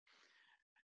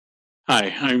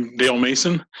Hi, I'm Dale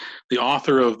Mason, the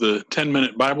author of the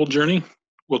 10-Minute Bible Journey.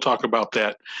 We'll talk about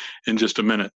that in just a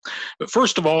minute. But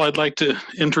first of all, I'd like to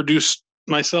introduce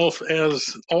myself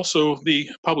as also the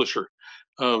publisher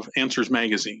of Answers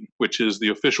Magazine, which is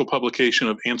the official publication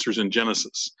of Answers in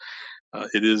Genesis.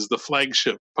 It is the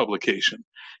flagship publication.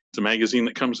 It's a magazine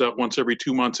that comes out once every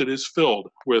 2 months. It is filled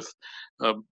with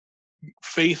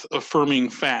faith-affirming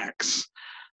facts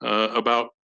about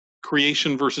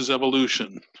creation versus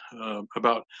evolution,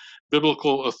 about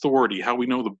biblical authority, how we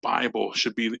know the Bible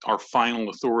should be our final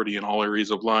authority in all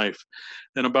areas of life,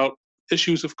 and about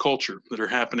issues of culture that are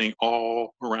happening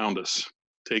all around us.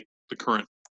 Take the current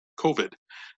COVID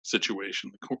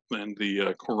situation and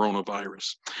the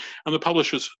coronavirus. I'm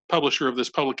the publisher of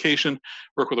this publication,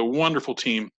 work with a wonderful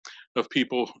team of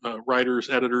people,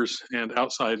 writers, editors, and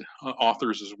outside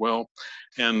authors as well.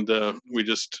 And we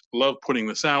just love putting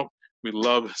this out. We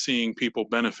love seeing people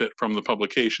benefit from the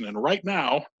publication. And right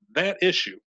now, that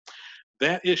issue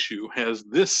has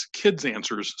this Kids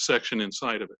Answers section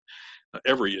inside of it.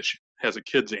 Every issue has a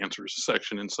Kids Answers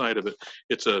section inside of it.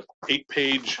 It's a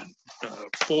 8-page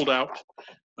fold out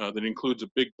that includes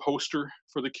a big poster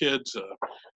for the kids,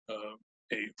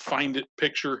 a find it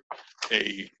picture,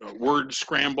 a word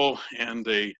scramble, and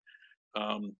a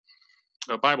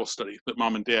Bible study that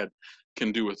mom and dad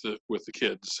can do with the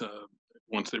kids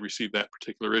once they receive that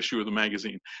particular issue of the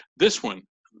magazine. This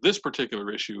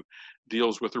particular issue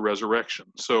deals with the resurrection.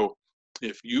 So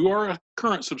if you are a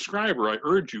current subscriber, I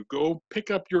urge you, go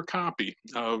pick up your copy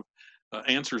of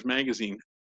Answers Magazine,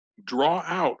 draw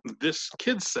out this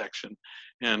kids section,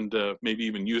 and maybe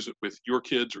even use it with your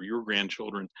kids or your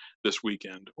grandchildren this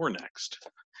weekend or next.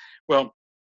 Well,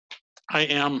 I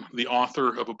am the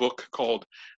author of a book called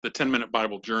The 10-Minute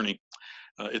Bible Journey.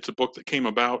 It's a book that came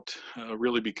about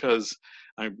really because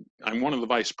I'm one of the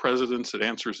vice presidents at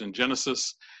Answers in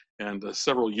Genesis, and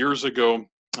several years ago,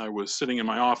 I was sitting in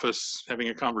my office having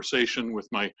a conversation with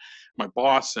my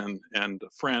boss and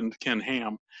friend, Ken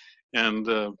Ham, and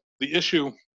the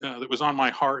issue that was on my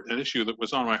heart, an issue that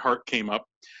was on my heart came up,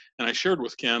 and I shared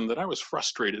with Ken that I was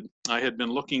frustrated. I had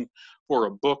been looking for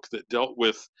a book that dealt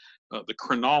with the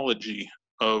chronology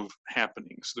of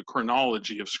happenings, the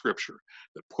chronology of Scripture,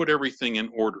 that put everything in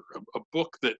order, a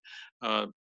book that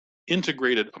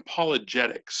integrated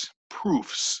apologetics,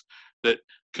 proofs that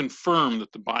confirm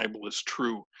that the Bible is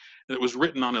true. It was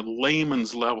written on a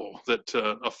layman's level that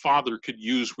a father could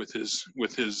use with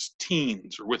his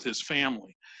teens or with his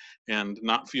family, and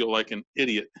not feel like an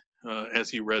idiot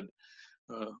as he read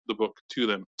the book to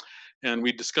them. And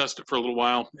we discussed it for a little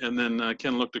while, and then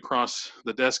Ken looked across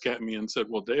the desk at me and said,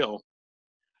 "Well, Dale,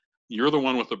 you're the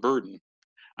one with the burden.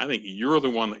 I think you're the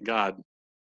one that God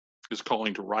is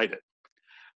calling to write it."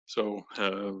 So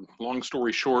long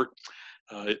story short,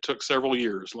 it took several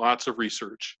years, lots of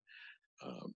research,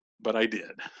 but I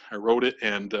did. I wrote it,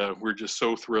 and we're just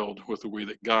so thrilled with the way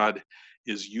that God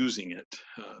is using it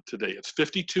today. It's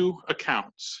 52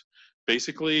 accounts,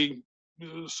 basically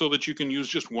so that you can use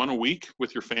just one a week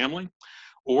with your family,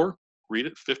 or read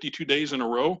it 52 days in a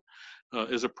row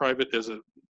as an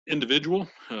individual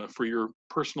for your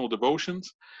personal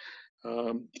devotions.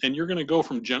 And you're going to go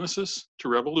from Genesis to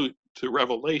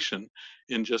Revelation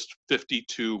in just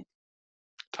 52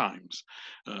 times.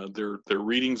 They're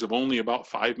readings of only about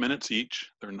 5 minutes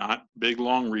each. They're not big,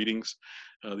 long readings.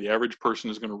 The average person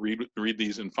is going to read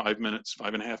these in 5 minutes,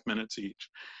 5.5 minutes each.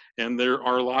 And there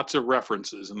are lots of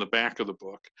references in the back of the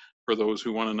book for those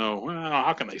who want to know, well,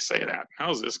 how can they say that?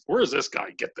 Where does this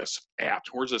guy get this at?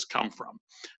 Where's this come from?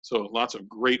 So lots of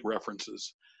great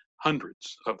references.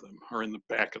 Hundreds of them are in the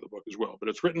back of the book as well. But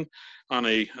it's written on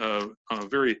a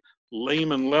very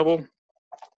layman level.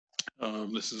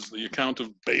 This is the account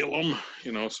of Balaam,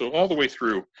 so all the way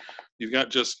through, you've got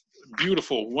just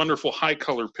beautiful, wonderful, high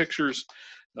color pictures,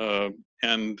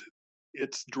 and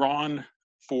it's drawn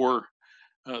for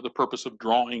the purpose of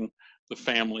drawing the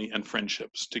family and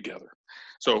friendships together.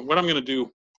 So what I'm going to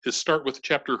do is start with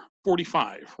chapter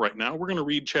 45 right now. We're going to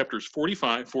read chapters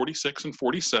 45, 46, and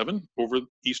 47 over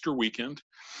Easter weekend,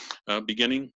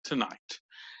 beginning tonight.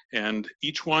 And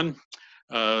each one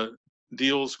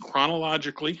deals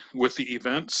chronologically with the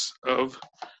events of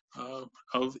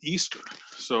Easter.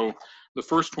 So the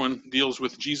first one deals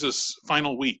with Jesus'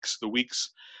 final weeks, the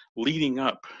weeks leading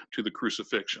up to the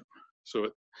crucifixion. So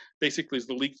it basically is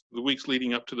the weeks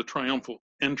leading up to the triumphal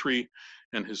entry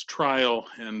and his trial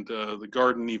and the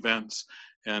garden events,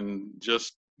 and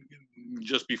just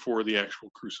before the actual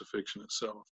crucifixion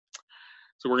itself.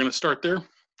 So we're going to start there.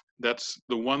 That's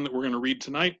the one that we're going to read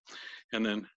tonight, and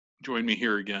then join me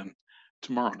here again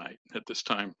tomorrow night at this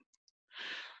time.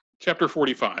 Chapter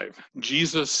 45,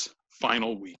 Jesus'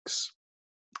 final weeks.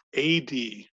 AD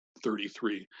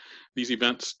 33. These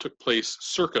events took place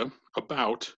circa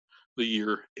about the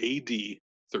year AD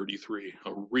 33,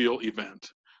 a real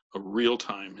event, a real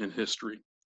time in history.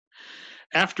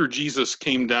 After Jesus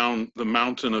came down the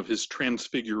mountain of his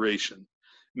transfiguration,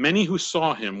 many who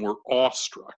saw him were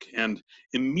awestruck and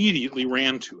immediately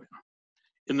ran to him.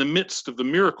 In the midst of the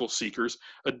miracle seekers,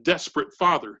 a desperate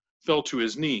father fell to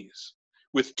his knees.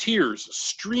 With tears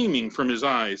streaming from his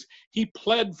eyes, he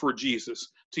pled for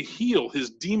Jesus to heal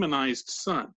his demonized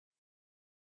son,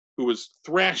 who was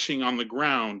thrashing on the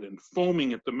ground and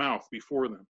foaming at the mouth before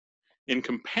them. In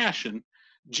compassion,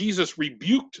 Jesus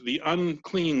rebuked the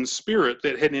unclean spirit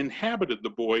that had inhabited the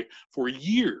boy for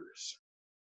years.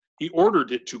 He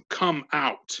ordered it to come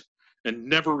out and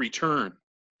never return.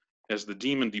 As the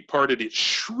demon departed, it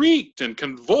shrieked and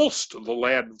convulsed the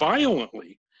lad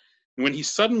violently. And when he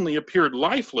suddenly appeared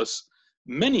lifeless,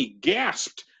 many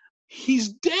gasped, "He's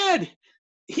dead!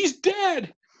 He's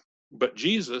dead!" But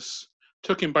Jesus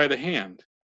took him by the hand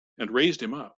and raised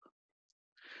him up.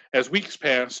 As weeks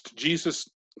passed, Jesus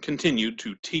continued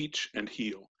to teach and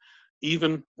heal,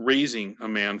 even raising a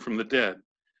man from the dead,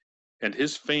 and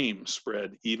his fame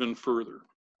spread even further.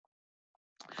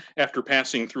 After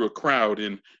passing through a crowd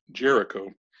in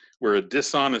Jericho, where a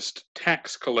dishonest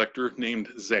tax collector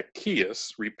named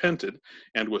Zacchaeus repented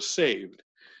and was saved,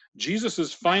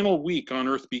 Jesus' final week on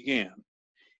earth began.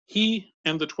 He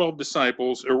and the 12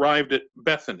 disciples arrived at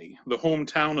Bethany, the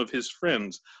hometown of his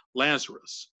friends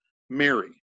Lazarus,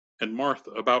 Mary, and Martha,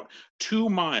 about 2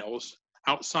 miles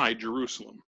outside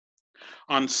Jerusalem.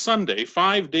 On Sunday,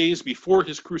 5 days before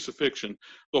his crucifixion,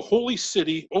 the holy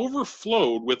city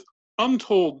overflowed with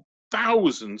untold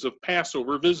thousands of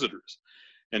Passover visitors,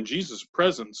 and Jesus'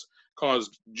 presence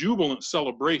caused jubilant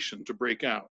celebration to break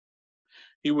out.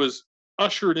 He was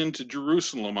ushered into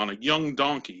Jerusalem on a young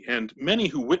donkey, and many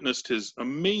who witnessed his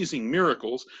amazing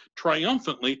miracles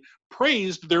triumphantly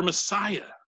praised their Messiah.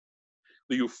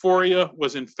 The euphoria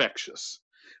was infectious.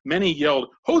 Many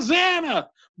yelled, "Hosanna!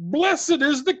 Blessed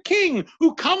is the King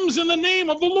who comes in the name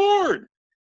of the Lord!"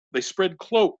 They spread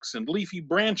cloaks and leafy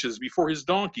branches before his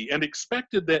donkey and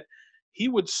expected that he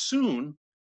would soon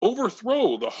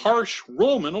overthrow the harsh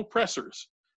Roman oppressors,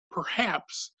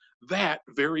 perhaps that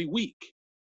very week.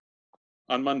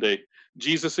 On Monday,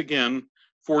 Jesus again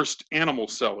forced animal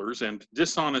sellers and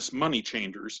dishonest money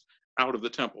changers out of the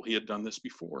temple. He had done this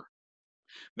before.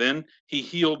 Then he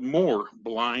healed more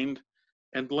blind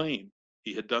and lame.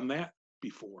 He had done that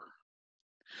before.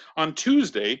 On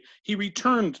Tuesday, he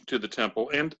returned to the temple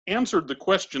and answered the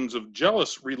questions of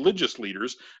jealous religious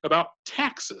leaders about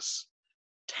taxes,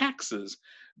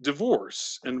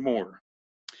 divorce, and more.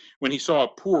 When he saw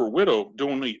a poor widow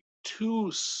donate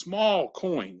 2 small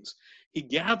coins, he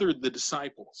gathered the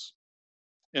disciples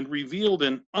and revealed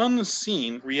an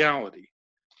unseen reality.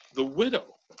 The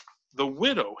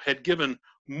widow had given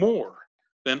more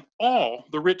than all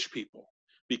the rich people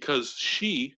because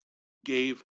she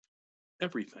gave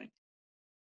everything.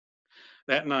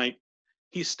 That night,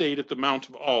 he stayed at the Mount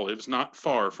of Olives, not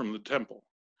far from the temple,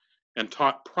 and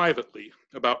taught privately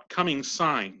about coming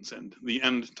signs and the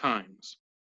end times.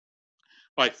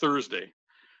 By Thursday,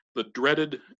 the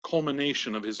dreaded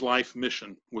culmination of his life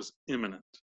mission was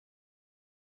imminent.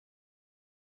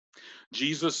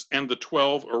 Jesus and the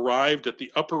 12 arrived at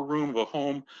the upper room of a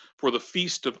home for the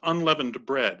Feast of Unleavened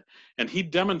Bread, and he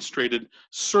demonstrated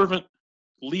servant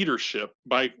leadership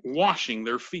by washing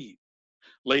their feet.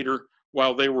 Later,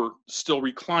 while they were still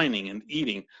reclining and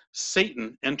eating,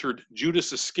 Satan entered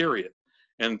Judas Iscariot,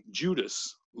 and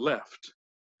Judas left.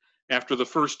 After the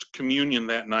first communion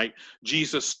that night,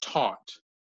 Jesus taught,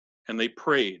 and they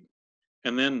prayed,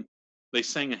 and then they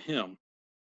sang a hymn.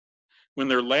 When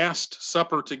their last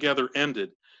supper together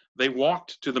ended, they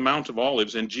walked to the Mount of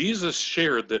Olives, and Jesus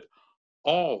shared that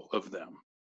all of them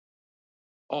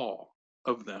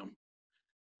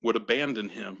would abandon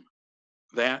him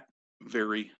that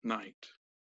very night.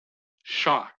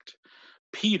 Shocked,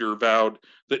 Peter vowed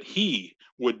that he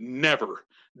would never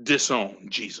disown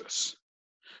Jesus.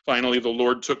 Finally, the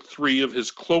Lord took 3 of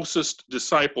his closest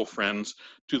disciple friends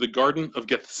to the Garden of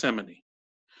Gethsemane.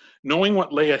 Knowing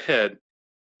what lay ahead,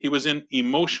 he was in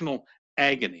emotional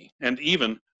agony and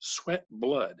even sweat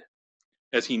blood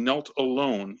as he knelt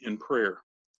alone in prayer.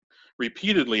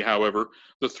 Repeatedly, however,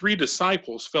 the 3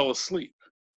 disciples fell asleep.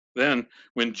 Then,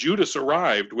 when Judas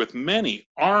arrived with many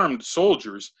armed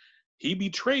soldiers, he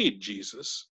betrayed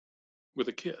Jesus with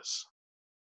a kiss.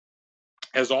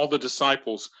 As all the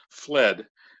disciples fled,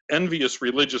 envious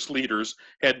religious leaders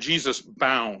had Jesus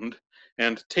bound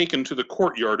and taken to the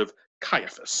courtyard of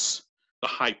Caiaphas, the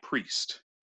high priest.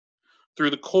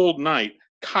 Through the cold night,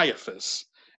 Caiaphas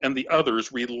and the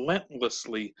others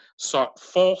relentlessly sought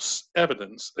false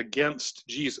evidence against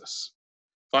Jesus.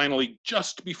 Finally,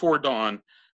 just before dawn,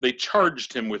 they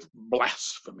charged him with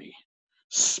blasphemy,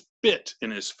 spit in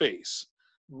his face,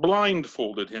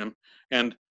 blindfolded him,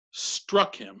 and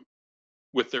struck him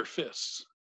with their fists.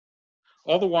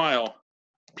 All the while,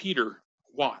 Peter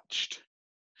watched.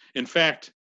 In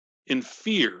fact, in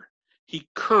fear, he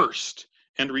cursed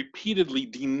and repeatedly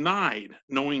denied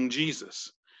knowing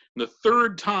Jesus. And the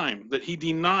third time that he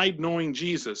denied knowing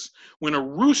Jesus, when a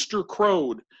rooster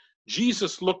crowed,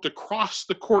 Jesus looked across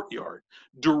the courtyard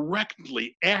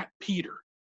directly at Peter,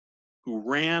 who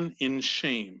ran in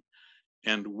shame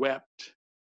and wept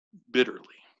bitterly.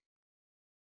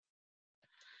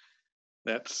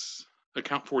 That's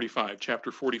account 45,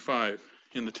 chapter 45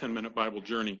 in the 10-minute Bible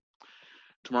journey.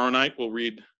 Tomorrow night we'll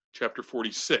read chapter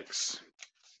 46,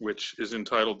 which is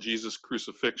entitled Jesus'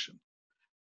 Crucifixion.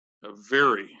 A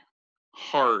very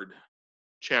hard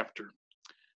chapter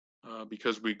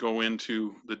because we go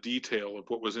into the detail of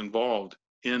what was involved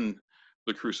in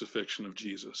the crucifixion of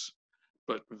Jesus.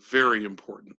 But very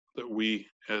important that we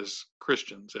as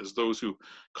Christians, as those who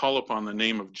call upon the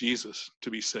name of Jesus to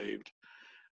be saved,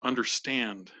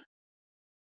 understand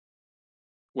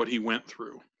what he went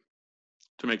through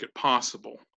to make it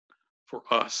possible for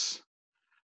us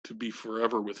to be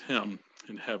forever with him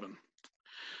in heaven.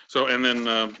 So, and then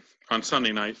on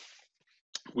Sunday night,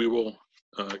 we will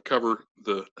cover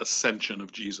the ascension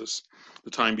of Jesus, the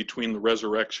time between the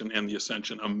resurrection and the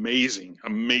ascension. Amazing,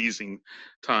 amazing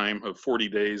time of 40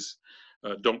 days.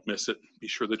 Don't miss it. Be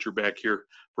sure that you're back here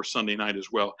for Sunday night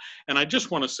as well. And I just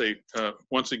want to say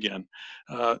once again,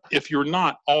 if you're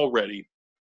not already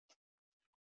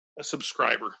a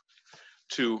subscriber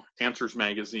to Answers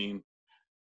Magazine,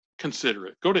 consider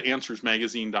it. Go to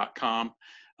answersmagazine.com.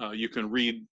 You can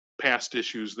read past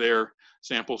issues there,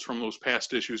 samples from those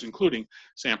past issues, including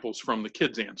samples from the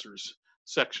Kids Answers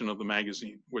section of the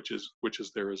magazine, which is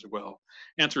there as well.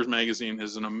 Answers Magazine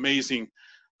is an amazing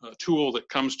tool that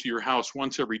comes to your house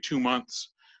once every 2 months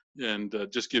and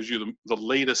just gives you the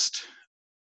latest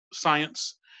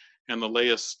science and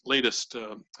the latest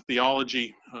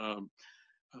theology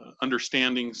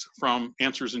understandings from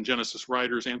Answers in Genesis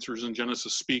writers, Answers in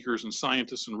Genesis speakers, and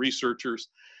scientists and researchers.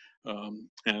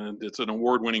 And it's an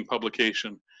award-winning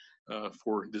publication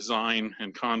for design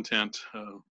and content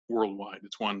worldwide.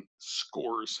 It's won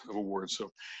scores of awards.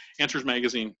 So Answers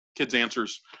Magazine, Kids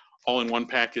Answers, all in one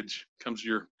package, comes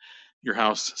to your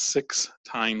house 6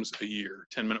 times a year.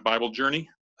 10-minute Bible journey,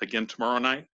 again tomorrow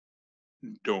night.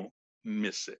 Don't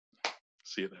miss it.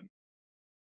 See you then.